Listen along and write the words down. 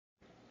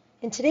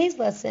In today's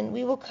lesson,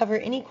 we will cover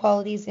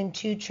inequalities in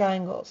two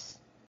triangles.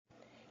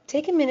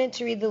 Take a minute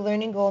to read the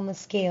learning goal on the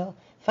scale.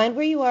 Find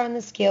where you are on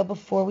the scale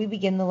before we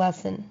begin the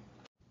lesson.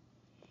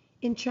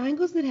 In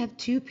triangles that have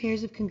two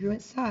pairs of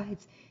congruent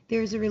sides,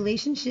 there is a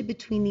relationship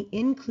between the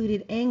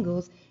included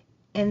angles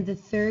and the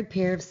third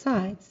pair of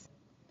sides.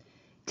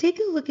 Take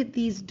a look at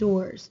these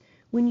doors.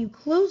 When you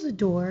close a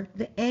door,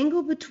 the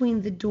angle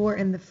between the door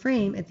and the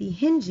frame at the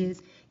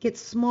hinges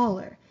gets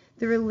smaller.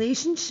 The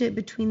relationship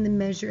between the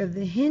measure of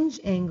the hinge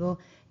angle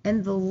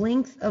and the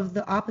length of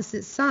the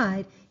opposite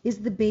side is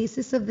the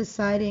basis of the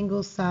side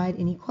angle side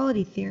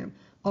inequality theorem,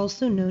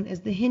 also known as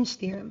the hinge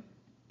theorem.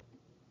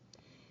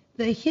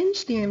 The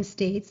hinge theorem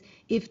states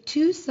if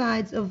two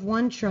sides of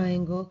one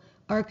triangle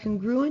are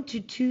congruent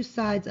to two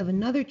sides of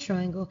another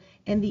triangle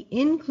and the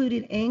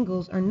included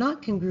angles are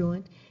not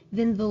congruent,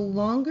 then the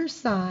longer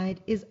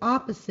side is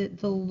opposite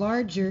the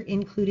larger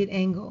included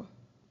angle.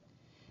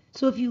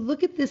 So if you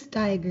look at this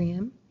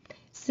diagram,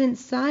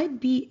 since side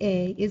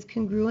BA is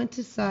congruent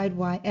to side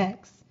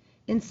YX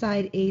and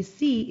side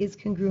AC is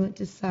congruent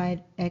to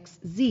side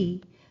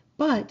XZ,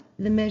 but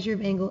the measure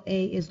of angle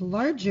A is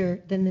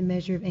larger than the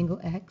measure of angle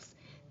X,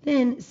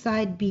 then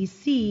side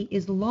BC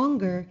is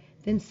longer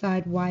than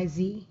side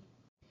YZ.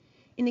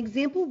 In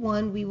example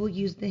 1, we will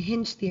use the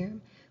hinge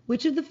theorem.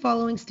 Which of the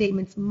following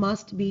statements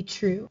must be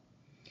true?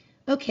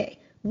 Okay,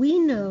 we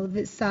know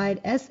that side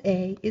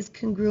SA is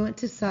congruent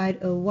to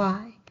side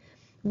OY.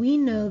 We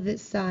know that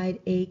side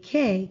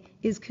AK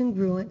is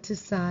congruent to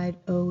side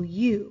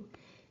OU.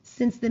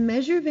 Since the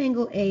measure of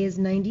angle A is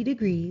 90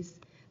 degrees,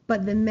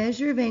 but the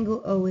measure of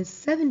angle O is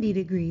 70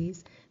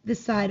 degrees, the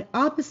side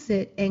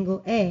opposite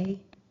angle A,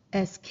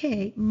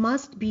 SK,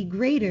 must be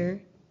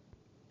greater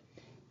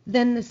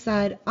than the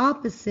side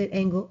opposite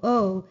angle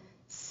O,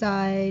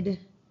 side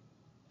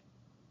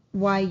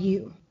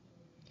YU.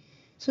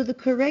 So the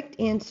correct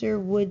answer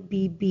would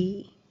be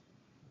B.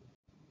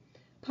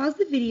 Pause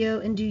the video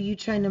and do you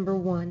try number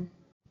 1.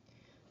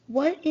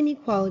 What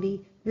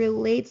inequality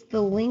relates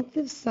the length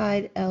of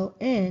side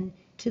LN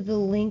to the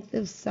length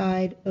of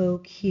side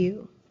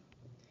OQ?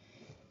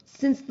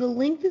 Since the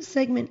length of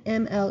segment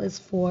ML is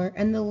 4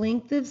 and the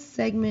length of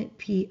segment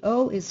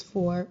PO is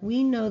 4,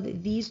 we know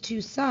that these two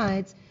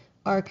sides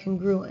are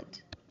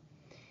congruent.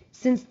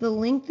 Since the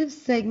length of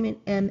segment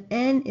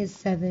MN is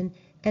 7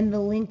 and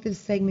the length of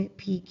segment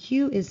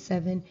PQ is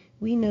 7,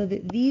 we know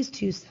that these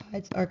two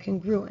sides are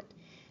congruent.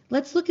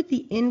 Let's look at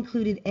the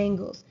included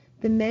angles.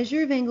 The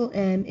measure of angle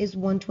M is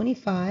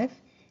 125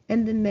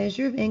 and the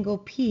measure of angle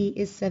P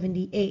is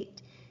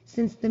 78.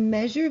 Since the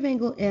measure of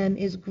angle M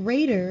is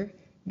greater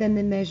than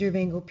the measure of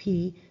angle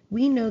P,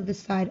 we know the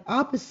side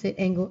opposite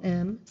angle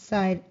M,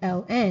 side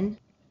LN,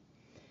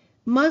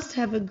 must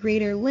have a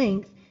greater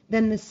length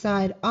than the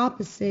side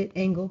opposite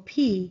angle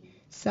P,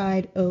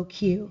 side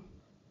OQ.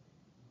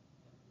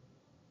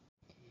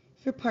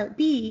 For part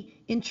B,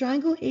 in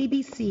triangle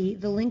ABC,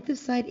 the length of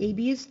side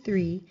AB is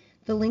 3,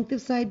 the length of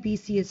side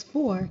BC is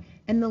 4,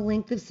 and the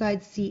length of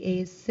side CA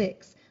is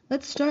 6.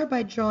 Let's start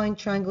by drawing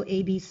triangle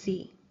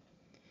ABC.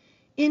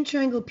 In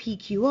triangle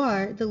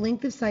PQR, the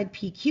length of side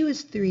PQ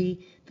is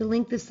 3, the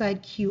length of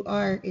side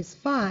QR is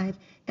 5,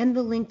 and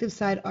the length of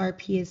side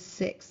RP is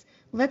 6.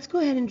 Let's go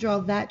ahead and draw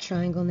that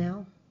triangle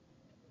now.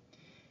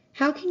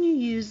 How can you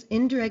use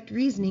indirect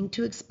reasoning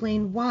to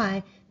explain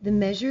why the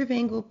measure of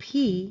angle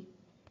P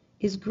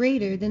is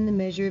greater than the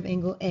measure of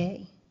angle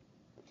A?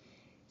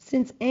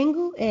 Since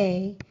angle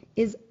A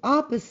is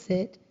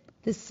opposite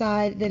the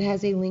side that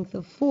has a length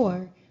of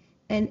 4,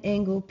 and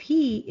angle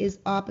P is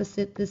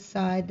opposite the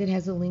side that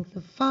has a length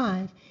of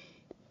 5,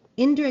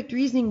 indirect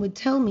reasoning would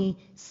tell me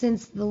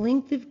since the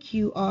length of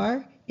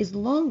QR is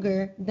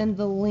longer than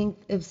the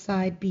length of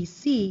side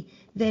BC,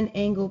 then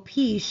angle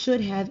P should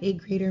have a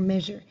greater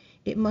measure.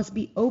 It must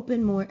be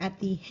open more at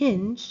the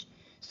hinge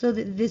so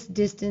that this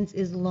distance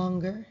is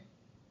longer.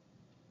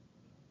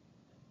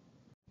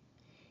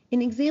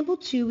 In example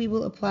 2, we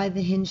will apply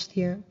the hinge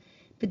theorem.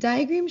 The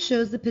diagram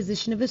shows the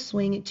position of a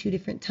swing at two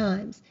different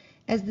times.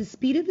 As the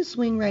speed of the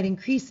swing right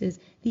increases,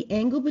 the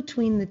angle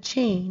between the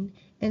chain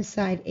and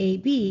side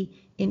AB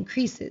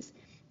increases.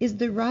 Is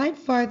the ride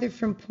farther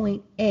from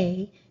point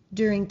A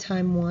during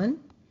time 1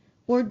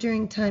 or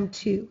during time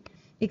 2?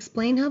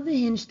 Explain how the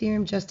hinge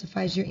theorem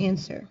justifies your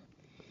answer.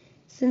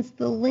 Since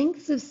the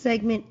lengths of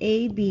segment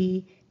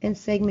AB and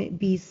segment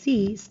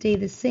BC stay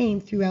the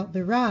same throughout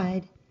the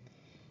ride,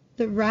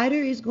 the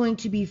rider is going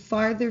to be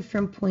farther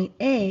from point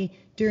A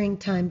during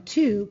time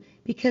 2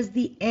 because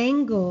the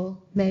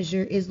angle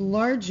measure is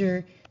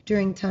larger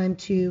during time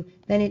 2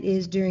 than it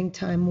is during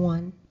time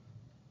 1.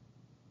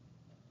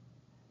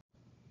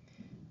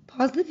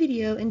 Pause the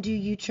video and do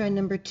you try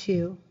number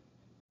 2.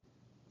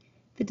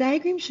 The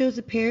diagram shows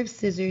a pair of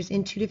scissors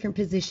in two different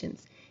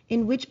positions.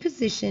 In which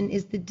position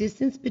is the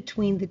distance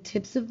between the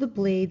tips of the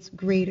blades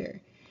greater?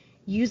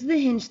 Use the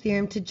hinge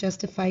theorem to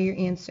justify your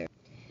answer.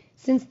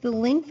 Since the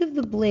length of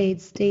the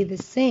blades stay the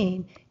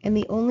same and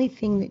the only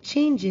thing that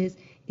changes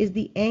is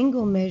the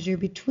angle measure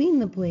between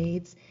the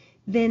blades,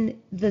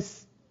 then the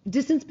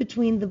distance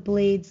between the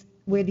blades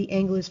where the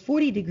angle is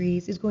 40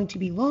 degrees is going to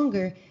be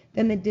longer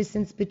than the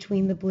distance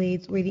between the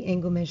blades where the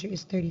angle measure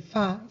is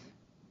 35.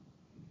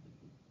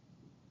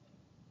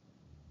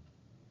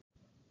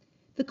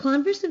 The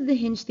converse of the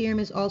hinge theorem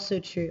is also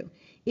true.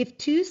 If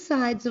two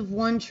sides of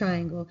one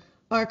triangle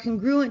are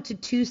congruent to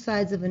two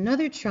sides of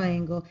another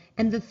triangle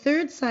and the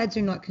third sides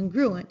are not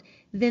congruent,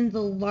 then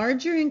the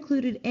larger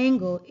included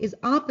angle is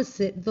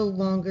opposite the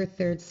longer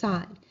third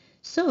side.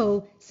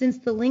 So, since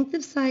the length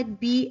of side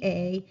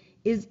BA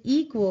is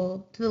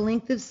equal to the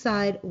length of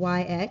side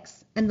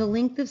YX and the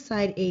length of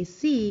side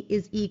AC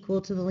is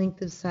equal to the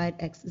length of side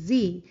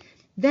XZ,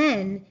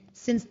 then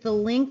since the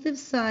length of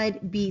side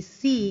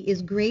BC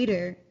is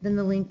greater than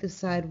the length of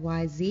side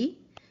YZ,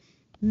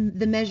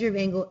 the measure of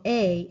angle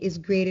A is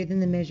greater than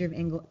the measure of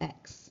angle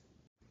X.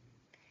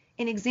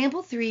 In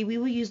example 3, we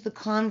will use the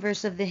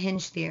converse of the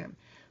hinge theorem.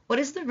 What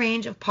is the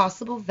range of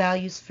possible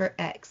values for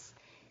X?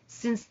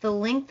 Since the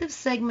length of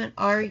segment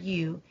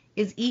RU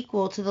is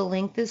equal to the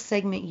length of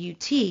segment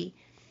UT,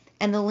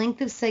 and the length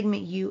of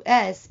segment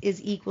US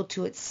is equal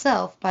to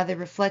itself by the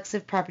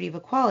reflexive property of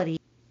equality,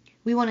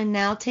 we want to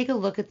now take a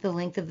look at the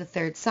length of the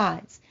third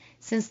sides.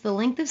 Since the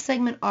length of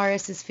segment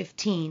RS is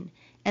 15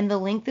 and the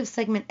length of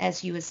segment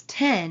SU is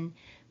 10,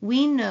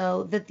 we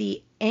know that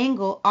the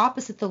angle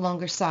opposite the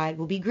longer side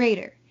will be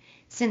greater.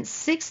 Since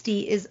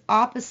 60 is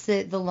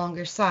opposite the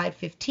longer side,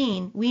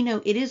 15, we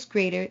know it is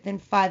greater than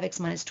 5x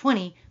minus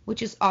 20,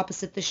 which is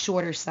opposite the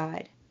shorter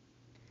side.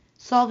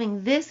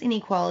 Solving this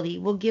inequality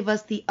will give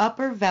us the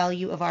upper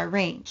value of our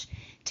range.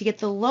 To get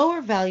the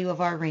lower value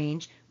of our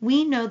range,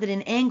 we know that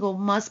an angle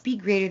must be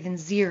greater than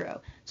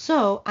 0.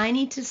 So I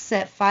need to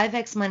set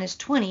 5x minus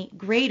 20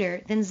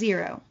 greater than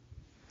 0.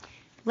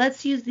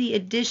 Let's use the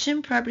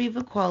addition property of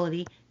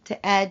equality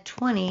to add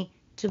 20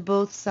 to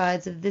both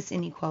sides of this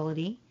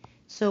inequality.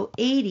 So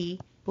 80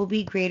 will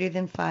be greater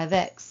than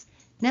 5x.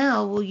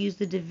 Now we'll use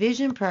the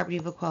division property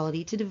of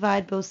equality to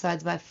divide both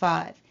sides by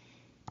 5.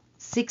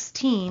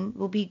 16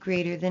 will be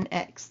greater than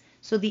x.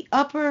 So the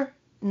upper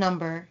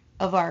number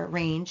of our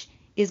range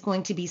is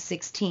going to be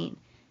 16.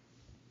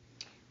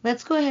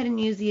 Let's go ahead and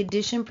use the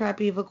addition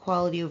property of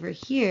equality over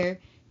here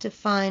to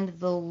find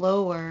the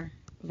lower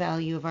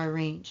value of our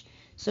range.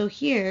 So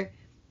here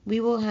we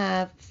will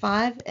have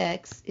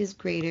 5x is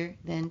greater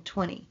than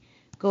 20.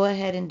 Go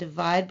ahead and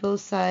divide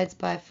both sides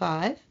by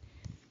 5,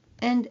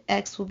 and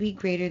x will be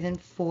greater than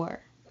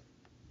 4.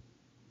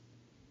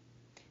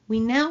 We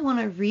now want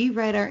to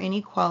rewrite our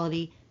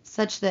inequality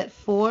such that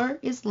 4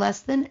 is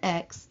less than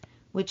x,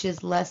 which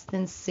is less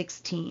than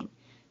 16.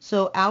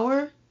 So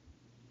our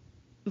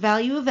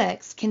value of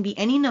x can be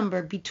any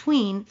number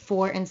between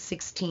 4 and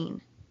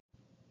 16.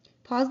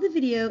 Pause the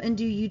video and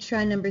do you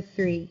try number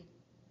 3.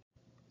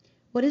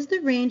 What is the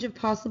range of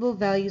possible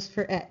values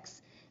for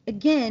x?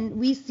 Again,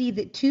 we see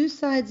that two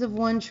sides of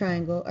one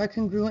triangle are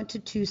congruent to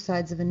two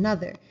sides of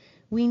another.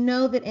 We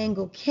know that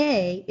angle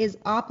K is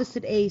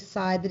opposite a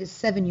side that is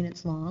 7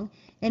 units long,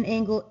 and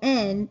angle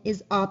N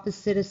is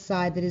opposite a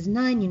side that is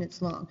 9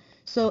 units long.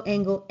 So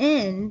angle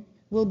N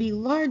will be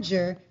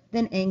larger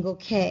than angle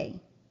K.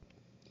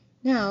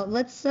 Now,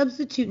 let's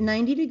substitute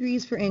 90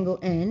 degrees for angle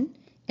N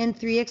and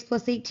 3x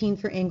plus 18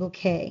 for angle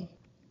K.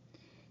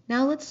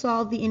 Now let's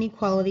solve the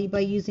inequality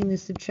by using the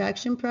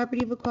subtraction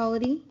property of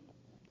equality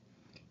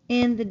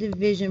and the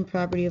division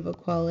property of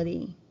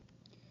equality.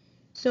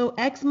 So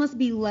x must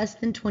be less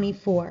than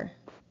 24.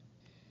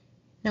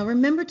 Now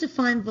remember to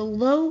find the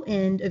low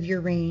end of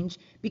your range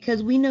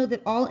because we know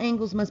that all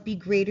angles must be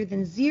greater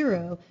than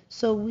 0,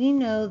 so we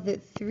know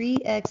that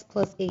 3x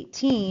plus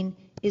 18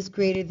 is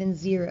greater than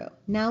 0.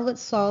 Now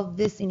let's solve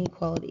this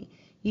inequality.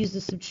 Use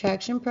the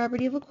subtraction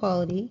property of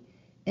equality,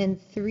 and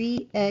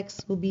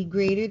 3x will be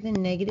greater than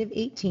negative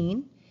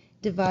 18.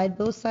 Divide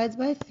both sides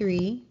by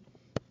 3,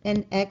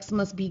 and x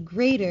must be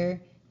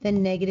greater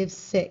than negative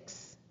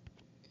 6.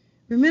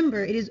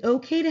 Remember, it is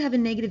okay to have a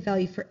negative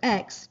value for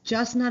x,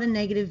 just not a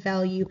negative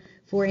value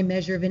for a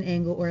measure of an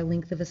angle or a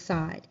length of a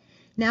side.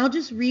 Now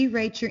just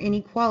rewrite your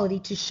inequality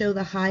to show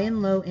the high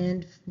and low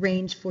end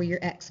range for your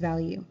x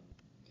value.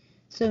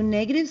 So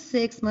negative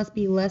 6 must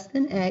be less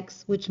than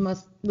x, which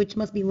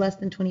must be less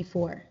than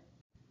 24.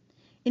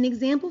 In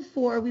example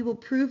 4, we will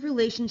prove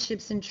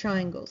relationships in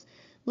triangles.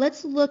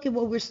 Let's look at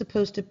what we're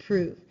supposed to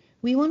prove.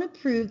 We want to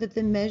prove that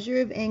the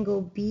measure of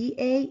angle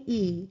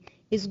BAE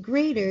is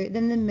greater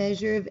than the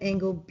measure of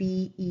angle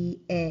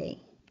BEA.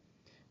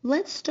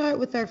 Let's start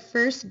with our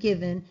first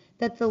given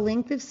that the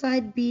length of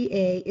side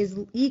BA is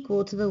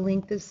equal to the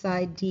length of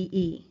side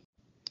DE.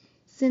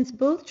 Since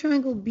both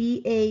triangle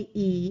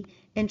BAE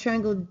and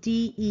triangle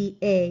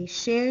DEA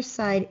share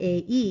side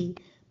AE,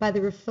 by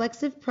the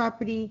reflexive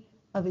property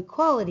of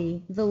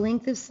equality, the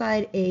length of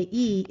side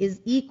AE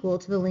is equal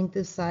to the length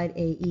of side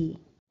AE.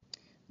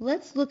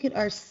 Let's look at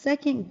our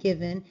second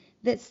given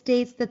that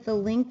states that the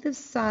length of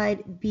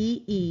side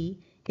BE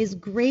is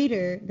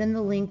greater than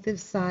the length of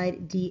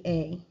side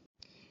DA.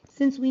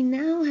 Since we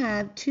now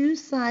have two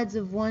sides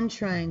of one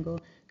triangle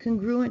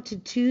congruent to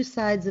two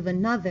sides of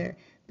another,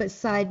 but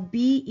side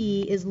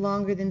BE is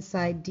longer than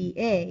side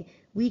DA,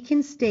 we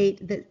can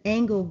state that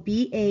angle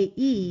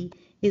BAE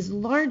is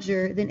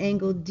larger than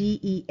angle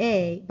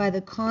DEA by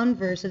the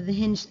converse of the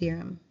hinge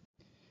theorem.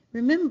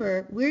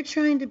 Remember, we're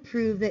trying to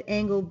prove that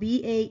angle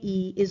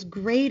BAE is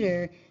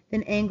greater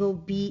than angle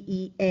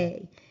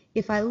BEA.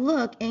 If I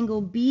look,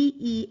 angle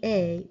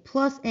BEA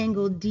plus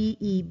angle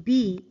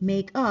DEB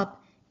make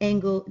up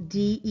angle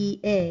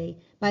DEA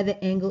by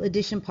the angle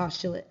addition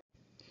postulate.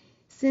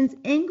 Since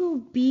angle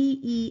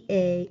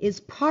BEA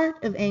is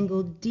part of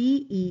angle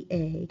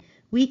DEA,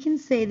 we can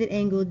say that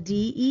angle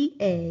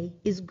DEA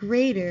is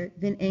greater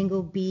than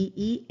angle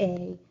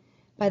BEA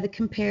by the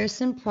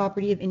comparison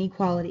property of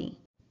inequality.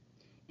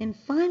 And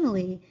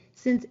finally,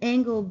 since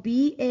angle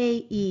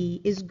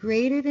BAE is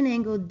greater than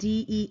angle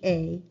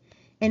DEA,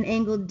 and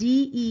angle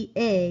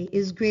DEA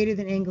is greater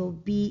than angle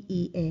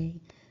BEA,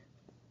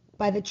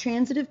 by the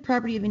transitive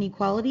property of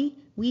inequality,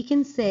 we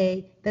can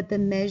say that the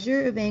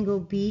measure of angle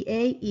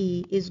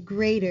BAE is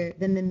greater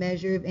than the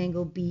measure of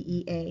angle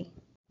BEA.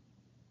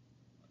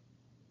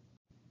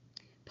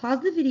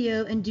 Pause the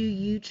video and do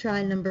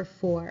U-try number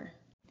 4.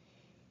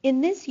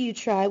 In this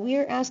U-try, we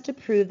are asked to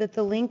prove that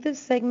the length of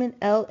segment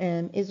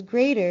LM is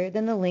greater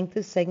than the length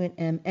of segment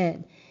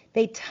MN.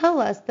 They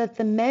tell us that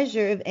the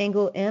measure of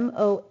angle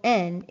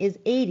MON is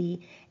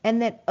 80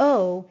 and that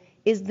O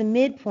is the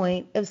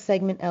midpoint of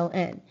segment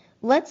LN.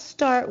 Let's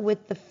start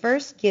with the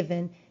first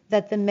given,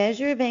 that the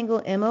measure of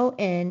angle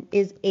MON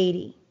is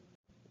 80.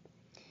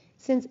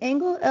 Since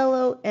angle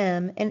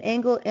LOM and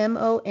angle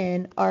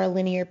MON are a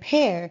linear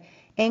pair,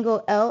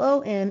 angle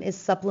LOM is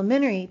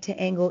supplementary to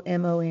angle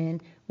MON,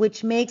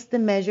 which makes the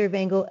measure of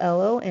angle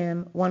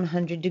LOM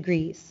 100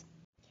 degrees.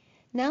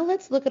 Now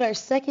let's look at our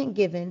second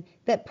given,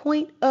 that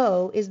point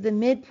O is the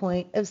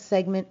midpoint of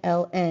segment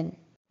LN.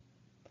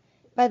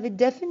 By the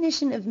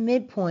definition of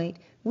midpoint,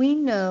 we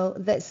know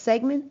that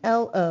segment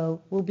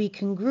LO will be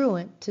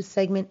congruent to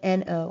segment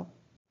NO.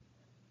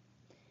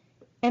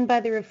 And by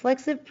the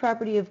reflexive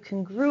property of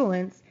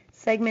congruence,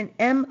 segment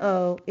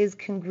MO is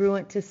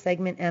congruent to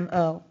segment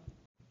MO.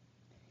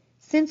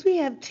 Since we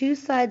have two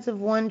sides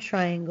of one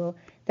triangle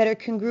that are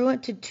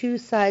congruent to two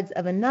sides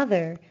of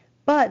another,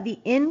 but the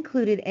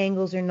included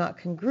angles are not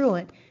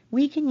congruent,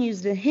 we can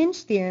use the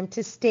hinge theorem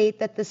to state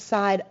that the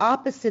side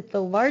opposite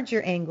the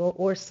larger angle,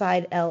 or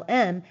side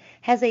LM,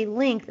 has a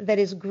length that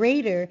is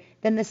greater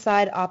than the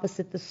side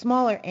opposite the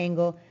smaller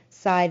angle,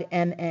 side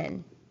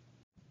MN.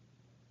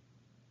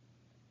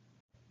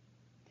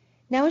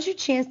 Now is your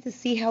chance to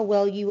see how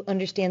well you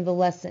understand the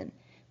lesson.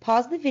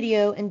 Pause the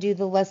video and do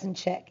the lesson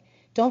check.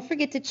 Don't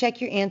forget to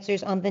check your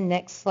answers on the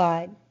next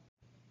slide.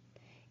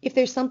 If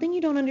there's something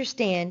you don't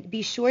understand,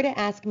 be sure to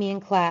ask me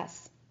in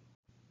class.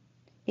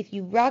 If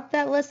you rocked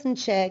that lesson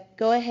check,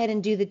 go ahead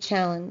and do the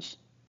challenge.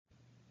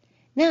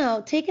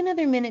 Now, take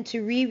another minute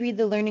to reread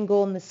the learning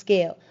goal and the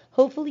scale.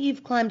 Hopefully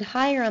you've climbed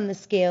higher on the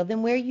scale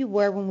than where you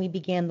were when we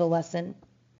began the lesson.